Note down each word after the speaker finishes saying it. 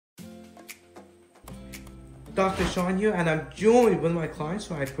Dr. Sean here, and I'm joined with one of my clients.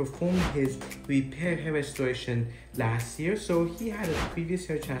 So I performed his repair hair restoration last year. So he had a previous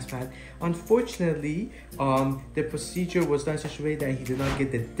hair transplant. Unfortunately, the procedure was done in such a way that he did not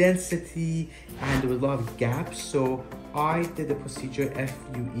get the density and there was a lot of gaps. So I did the procedure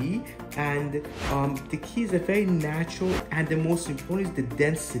FUE, and the key is a very natural, and the most important is the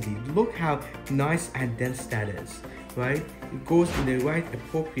density. Look how nice and dense that is, right? It goes in the right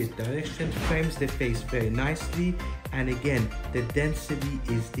appropriate direction, frames the face very nicely, and again, the density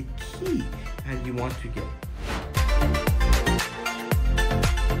is the key, and you want to get